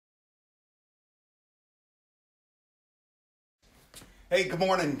Hey, good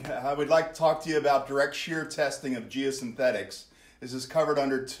morning. I would like to talk to you about direct shear testing of geosynthetics. This is covered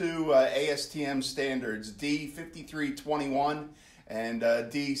under two ASTM standards, D5321 and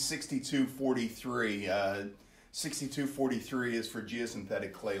D6243. 6243 is for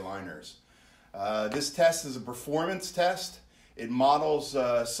geosynthetic clay liners. This test is a performance test. It models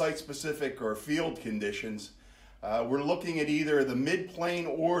site-specific or field conditions. We're looking at either the midplane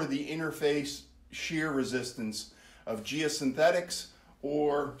or the interface shear resistance of geosynthetics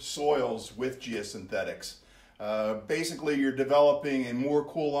or soils with geosynthetics. Basically, you're developing a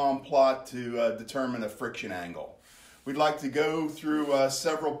Mohr-Coulomb plot to determine a friction angle. We'd like to go through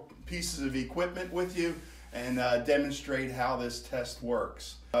several pieces of equipment with you and demonstrate how this test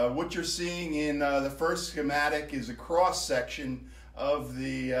works. What you're seeing in the first schematic is a cross-section of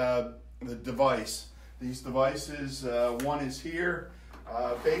the device. These devices, one is here.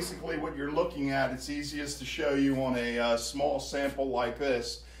 Basically what you're looking at, it's easiest to show you on a small sample like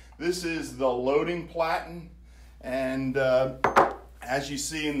this. This is the loading platen, and as you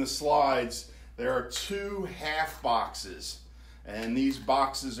see in the slides, there are two half boxes, and these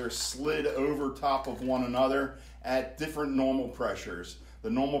boxes are slid over top of one another at different normal pressures. The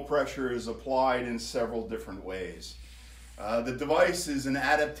normal pressure is applied in several different ways. The device is an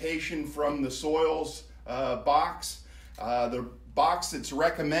adaptation from the soils box. The box that's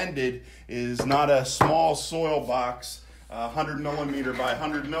recommended is not a small soil box, 100 millimeter by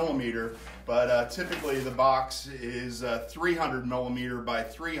 100 millimeter, but typically the box is 300 millimeter by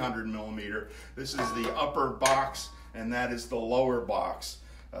 300 millimeter. This is the upper box, and that is the lower box.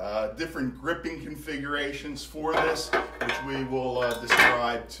 Different gripping configurations for this, which we will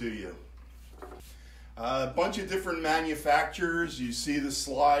describe to you. A bunch of different manufacturers. You see the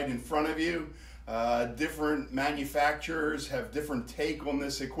slide in front of you. Different manufacturers have different take on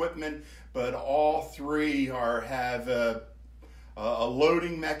this equipment, but all three have a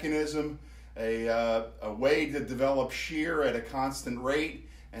loading mechanism, a way to develop shear at a constant rate,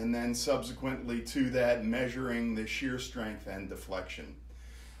 and then subsequently to that measuring the shear strength and deflection.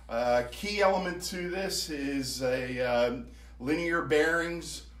 Key element to this is a linear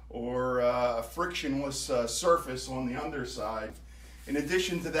bearings or a frictionless surface on the underside. In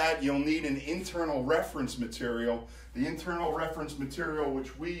addition to that, you'll need an internal reference material. The internal reference material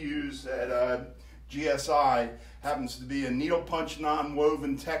which we use at GSI happens to be a needle punch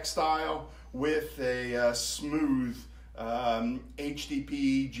non-woven textile with a smooth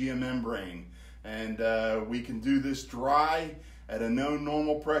HDPE geomembrane. And we can do this dry at a known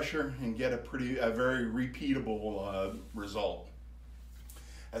normal pressure and get a very repeatable result.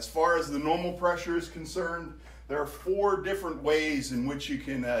 As far as the normal pressure is concerned, there are four different ways in which you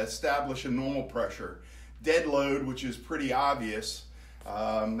can establish a normal pressure. Dead load, which is pretty obvious.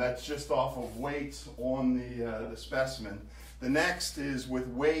 That's just off of weights on the specimen. The next is with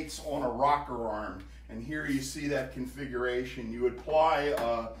weights on a rocker arm. And here you see that configuration. You apply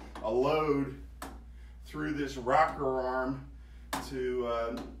a load through this rocker arm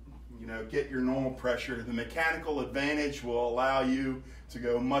to get your normal pressure. The mechanical advantage will allow you to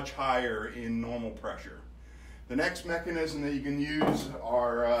go much higher in normal pressure. The next mechanism that you can use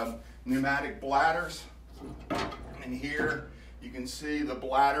are pneumatic bladders. And here you can see the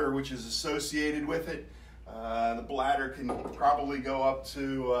bladder which is associated with it. The bladder can probably go up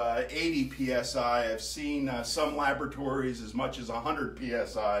to 80 psi. I've seen some laboratories as much as 100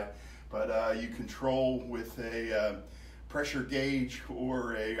 psi, but you control with a pressure gauge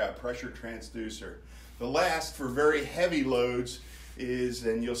or a pressure transducer. The last, for very heavy loads, is,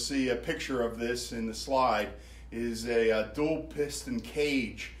 and you'll see a picture of this in the slide, is a dual piston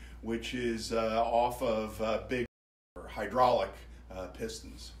cage, which is off of big hydraulic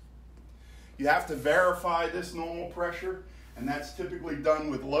pistons. You have to verify this normal pressure, and that's typically done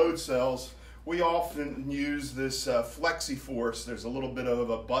with load cells. We often use this FlexiForce. There's a little bit of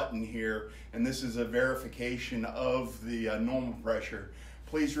a button here, and this is a verification of the normal pressure.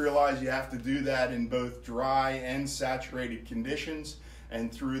 Please realize you have to do that in both dry and saturated conditions and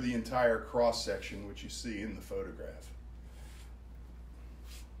through the entire cross-section, which you see in the photograph.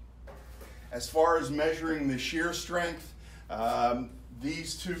 As far as measuring the shear strength,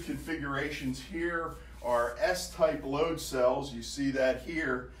 these two configurations here are S-type load cells. You see that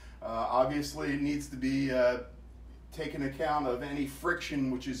here. Obviously, it needs to be taken account of any friction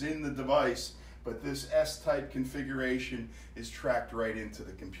which is in the device, but this S-type configuration is tracked right into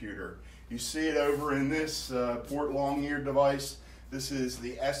the computer. You see it over in this port long ear device. This is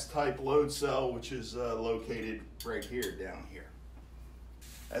the S-type load cell, which is located right here, down here.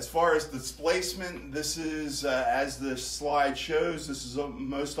 As far as displacement, this is, as the slide shows, this is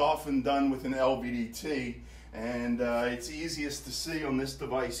most often done with an LVDT. And it's easiest to see on this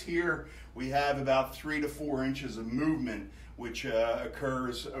device here. We have about 3 to 4 inches of movement which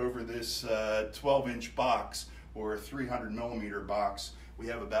occurs over this 12-inch box or a 300 millimeter box. We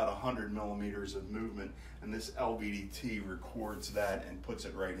have about 100 millimeters of movement, and this LVDT records that and puts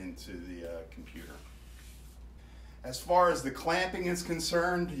it right into the computer. As far as the clamping is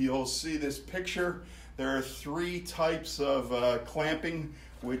concerned, you'll see this picture. There are 3 types of clamping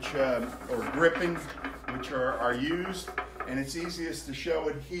or gripping which are used, and it's easiest to show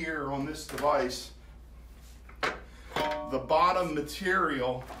it here on this device. The bottom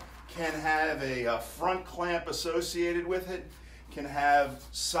material can have a front clamp associated with it, can have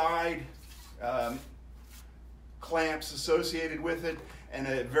side clamps associated with it, and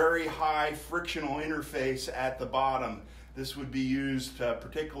a very high frictional interface at the bottom. This would be used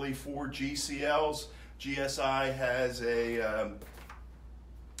particularly for GCLs. GSI has a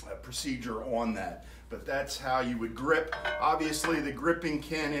procedure on that, but that's how you would grip. Obviously the gripping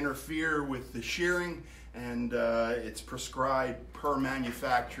can interfere with the shearing, and it's prescribed per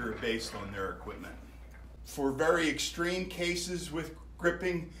manufacturer based on their equipment. For very extreme cases with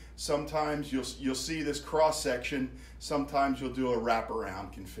gripping, sometimes you'll see this cross section, sometimes you'll do a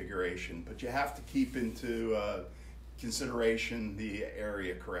wraparound configuration, but you have to keep into consideration the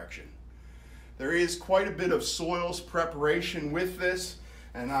area correction. There is quite a bit of soils preparation with this,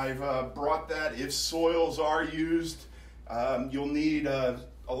 and I've brought that. If soils are used, you'll need a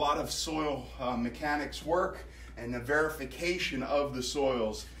lot of soil mechanics work and the verification of the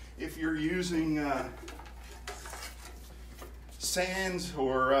soils. If you're using sands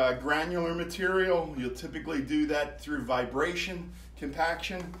or granular material, you'll typically do that through vibration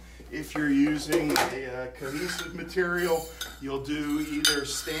compaction. If you're using a cohesive material, you'll do either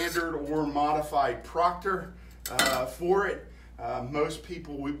standard or modified Proctor for it. Most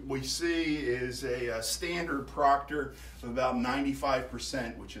people we see is a standard Proctor of about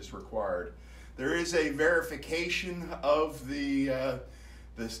 95%, which is required. There is a verification of the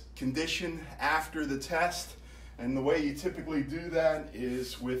condition after the test, and the way you typically do that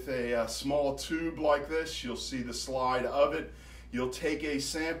is with a small tube like this. You'll see the slide of it. You'll take a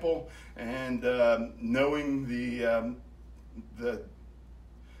sample, and knowing the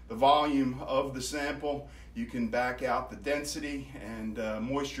volume of the sample, you can back out the density and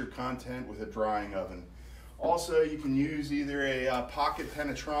moisture content with a drying oven. Also, you can use either a pocket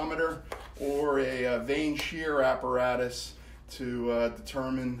penetrometer or a vane shear apparatus to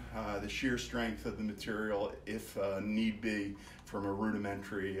determine the shear strength of the material if need be from a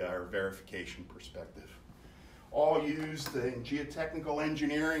rudimentary verification perspective. All used in geotechnical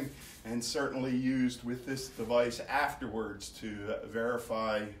engineering and certainly used with this device afterwards to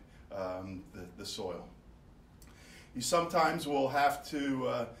verify the soil. You sometimes will have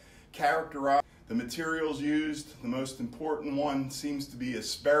to characterize the materials used. The most important one seems to be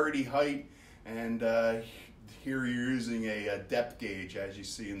asperity height, and here you're using a depth gauge, as you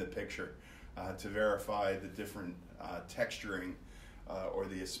see in the picture, to verify the different texturing or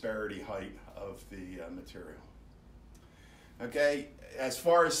the asperity height of the material. Okay, as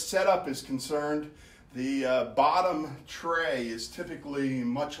far as setup is concerned, the bottom tray is typically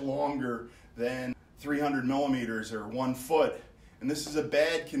much longer than 300 millimeters or 1 foot. And this is a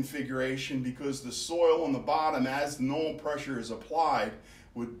bad configuration because the soil on the bottom, as the normal pressure is applied,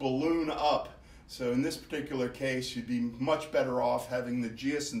 would balloon up. So in this particular case, you'd be much better off having the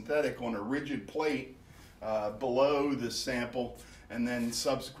geosynthetic on a rigid plate below the sample, and then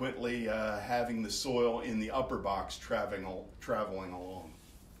subsequently having the soil in the upper box traveling along.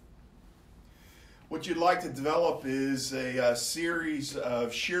 What you'd like to develop is a series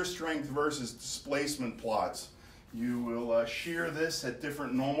of shear strength versus displacement plots. You will shear this at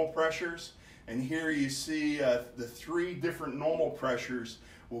different normal pressures, and here you see the 3 different normal pressures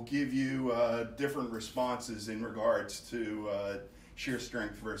will give you different responses in regards to shear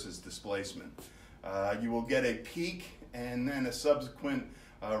strength versus displacement. You will get a peak and then a subsequent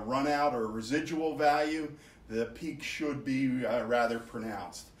run out or residual value. The peak should be rather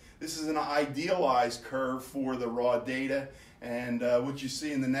pronounced. This is an idealized curve for the raw data, and what you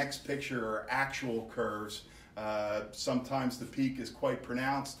see in the next picture are actual curves. Sometimes the peak is quite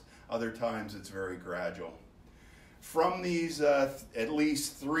pronounced, other times it's very gradual. From these at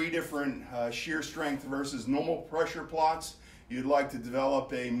least 3 different shear strength versus normal pressure plots, you'd like to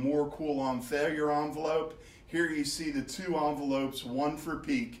develop a Mohr-Coulomb failure envelope. Here you see the 2 envelopes, one for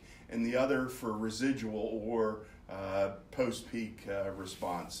peak and the other for residual or post-peak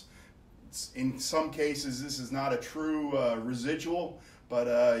response. In some cases, this is not a true residual,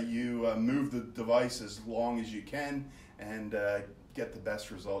 but you move the device as long as you can and get the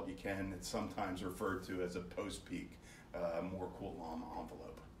best result you can. It's sometimes referred to as a post-peak Mohr-Coulomb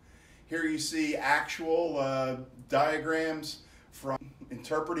envelope. Here you see actual diagrams from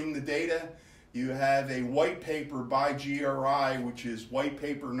interpreting the data. You have a white paper by GRI, which is white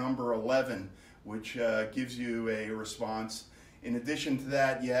paper number 11, which gives you a response. In addition to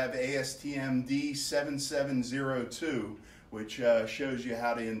that, you have ASTM D5721, which shows you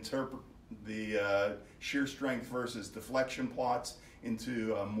how to interpret the shear strength versus deflection plots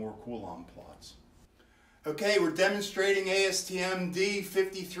into Mohr-Coulomb plots. Okay, we're demonstrating ASTM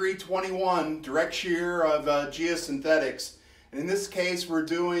D5321, direct shear of geosynthetics. And in this case, we're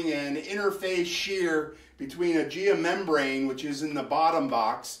doing an interface shear between a geomembrane, which is in the bottom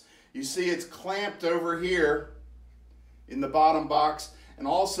box. You see it's clamped over here in the bottom box, and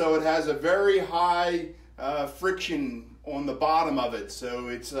also it has a very high friction on the bottom of it. So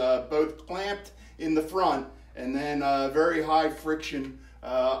it's both clamped in the front and then very high friction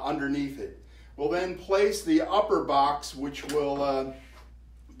underneath it. We'll then place the upper box, which will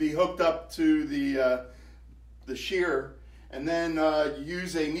be hooked up to the shear, and then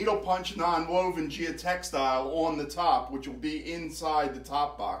use a needle punch non-woven geotextile on the top, which will be inside the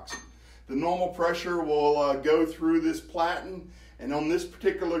top box. The normal pressure will go through this platen, and on this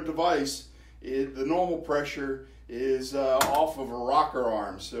particular device, the normal pressure is off of a rocker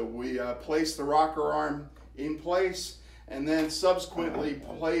arm. So we place the rocker arm in place, and then subsequently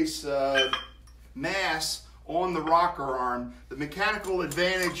place mass on the rocker arm. The mechanical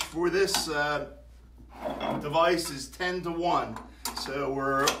advantage for this device is 10-to-1. So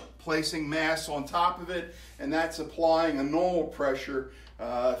we're placing mass on top of it, and that's applying a normal pressure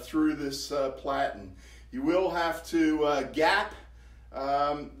through this platen. You will have to gap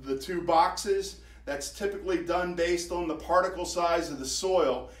the two boxes. That's typically done based on the particle size of the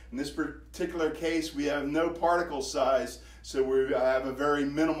soil. In this particular case, we have no particle size, so we have a very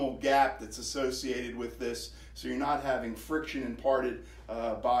minimal gap that's associated with this, so you're not having friction imparted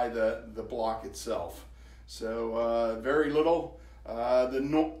by the block itself. So very little.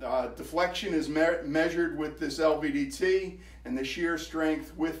 The deflection is measured with this LVDT, and the shear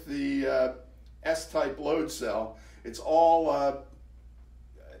strength with the S-type load cell. It's all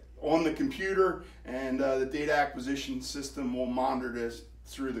on the computer, and the data acquisition system will monitor this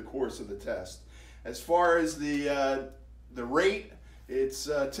through the course of the test. As far as the rate, it's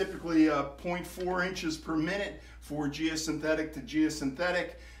typically 0.4 inches per minute for geosynthetic to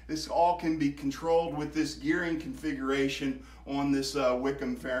geosynthetic. This all can be controlled with this gearing configuration on this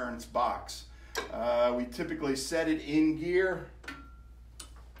Wickham Ference box. We typically set it in gear,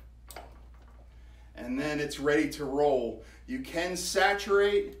 and then it's ready to roll. You can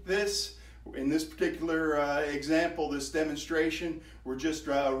saturate this. In this particular example, this demonstration, we're just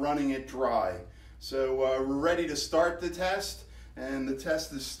running it dry. So we're ready to start the test, and the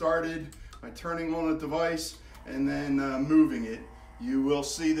test is started by turning on the device and then moving it. You will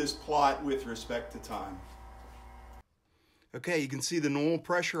see this plot with respect to time. Okay, you can see the normal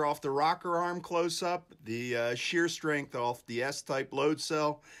pressure off the rocker arm close up, the shear strength off the S-type load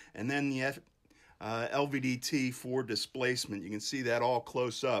cell, and then the LVDT for displacement. You can see that all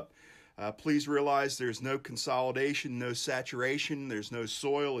close up. Please realize there's no consolidation, no saturation, there's no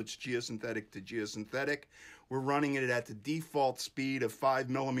soil. It's geosynthetic to geosynthetic. We're running it at the default speed of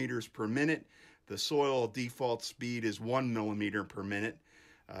 5 millimeters per minute. The soil default speed is 1 millimeter per minute.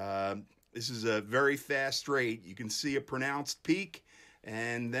 This is a very fast rate. You can see a pronounced peak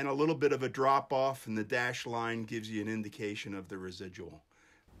and then a little bit of a drop off, and the dashed line gives you an indication of the residual.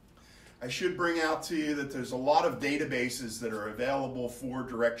 I should bring out to you that there's a lot of databases that are available for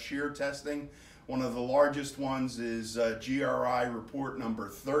direct shear testing. One of the largest ones is GRI report number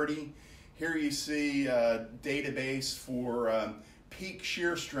 30. Here you see a database for peak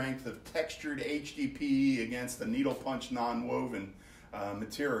shear strength of textured HDPE against the needle punch non-woven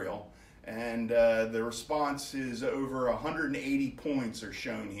material. And the response is over 180 points are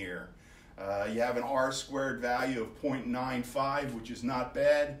shown here. You have an R-squared value of 0.95, which is not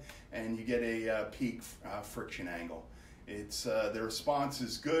bad, and you get a peak friction angle. The response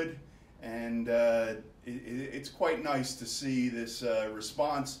is good, and it's quite nice to see this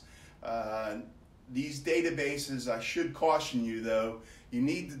response. These databases, I should caution you though, you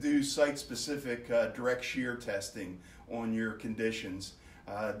need to do site-specific direct shear testing on your conditions.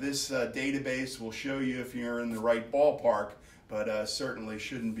 This database will show you if you're in the right ballpark, but certainly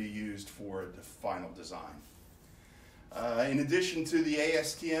shouldn't be used for the final design. In addition to the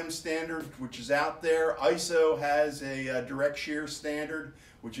ASTM standard, which is out there, ISO has a direct shear standard,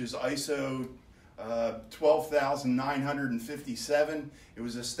 which is ISO 12,957. It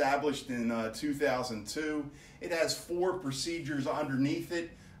was established in 2002. It has 4 procedures underneath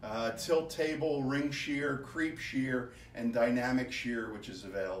it: tilt table, ring shear, creep shear, and dynamic shear, which is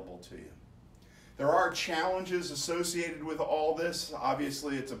available to you. There are challenges associated with all this.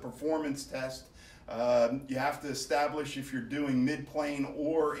 Obviously, it's a performance test. You have to establish, if you're doing mid-plane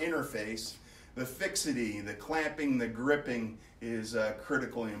or interface, the fixity, the clamping, the gripping is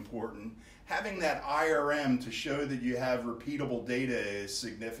critically important. Having that IRM to show that you have repeatable data is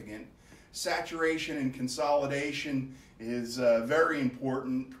significant. Saturation and consolidation is very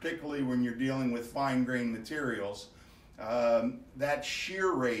important, particularly when you're dealing with fine-grained materials. That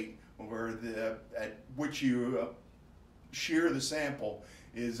shear rate, or at which you shear the sample,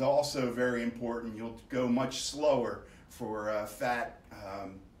 is also very important. You'll go much slower for fat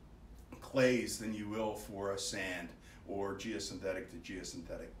clays than you will for a sand or geosynthetic to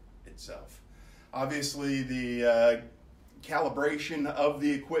geosynthetic itself. Obviously, the calibration of the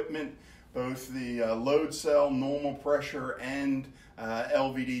equipment, both the load cell, normal pressure, and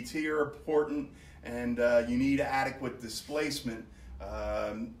LVDT are important, and you need adequate displacement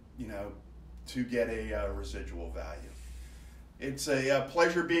to get a residual value. It's a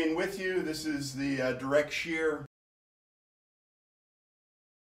pleasure being with you. This is the Direct Shear